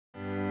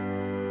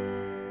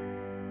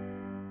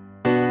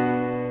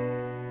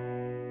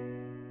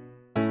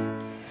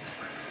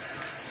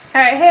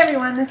Alright, hey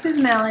everyone, this is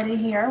Melody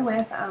here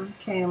with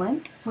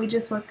Calen. He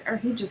just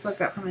woke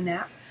up from a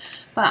nap.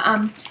 But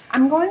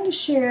I'm going to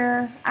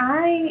share,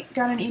 I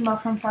got an email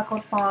from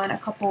Freckled Fawn a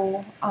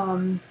couple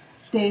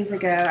days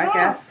ago, I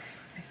guess.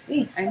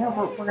 I know,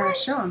 but we're going to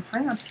show them.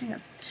 Hang on.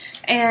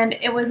 And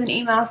it was an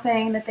email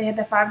saying that they had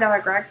the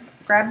 $5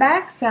 grab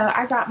bag, so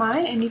I got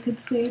mine, and you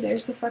could see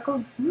there's the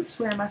Freckled, I'm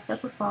wearing my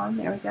Freckled Fawn,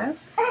 there we go.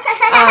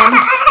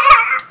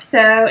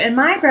 So in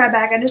my grab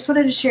bag, I just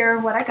wanted to share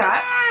what I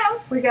got.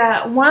 We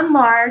got one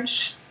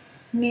large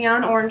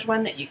neon orange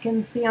one that you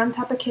can see on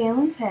top of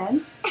Calen's head.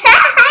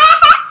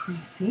 Let me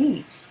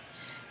see.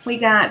 We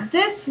got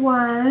this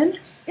one,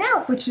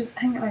 which is,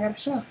 hang on, I gotta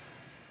show.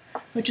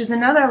 Which is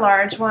another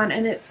large one,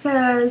 and it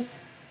says,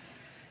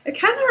 it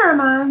kind of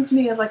reminds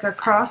me of like a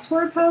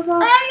crossword puzzle,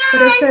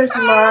 but it says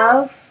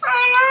love.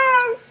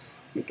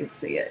 You can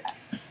see it.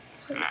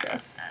 There we go.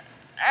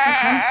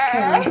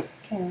 Okay,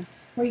 Calen,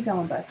 where are you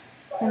going, bud?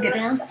 Want to get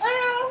down?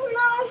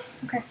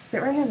 Okay,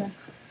 sit right here then.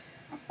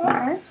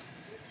 Alright.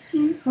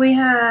 We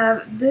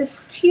have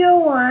this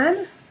teal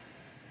one,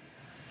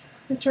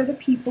 which are the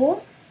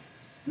people.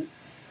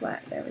 Oops,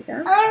 flat. There we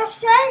go.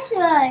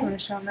 I'm want to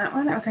show them that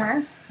one?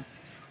 Okay.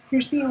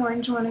 Here's the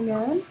orange one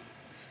again.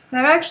 And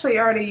I've actually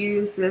already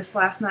used this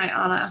last night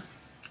on a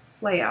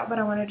layout, but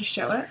I wanted to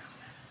show it.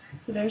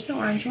 So there's the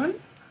orange one.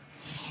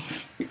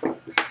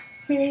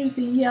 Here's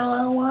the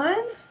yellow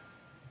one.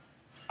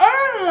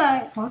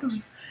 Hold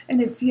on.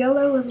 And it's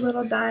yellow with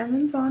little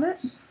diamonds on it.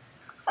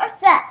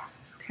 What's that?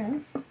 Okay.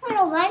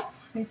 Hello, bud.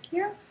 Thank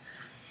you.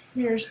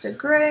 Here's the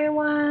gray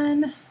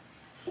one.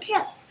 What's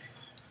that?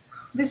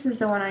 This is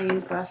the one I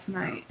used last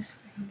night.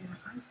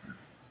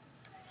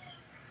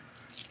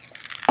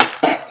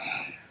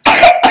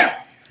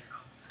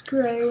 It's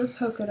gray with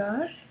polka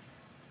dots.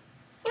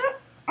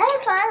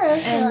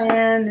 And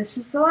then this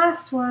is the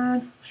last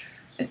one.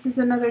 This is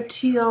another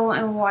teal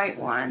and white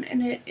one,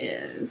 and it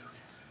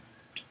is.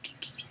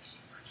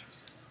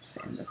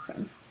 Same this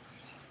one.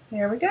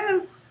 There we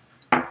go.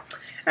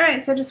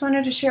 Alright, so I just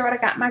wanted to share what I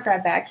got in my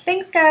grab bag.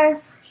 Thanks,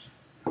 guys.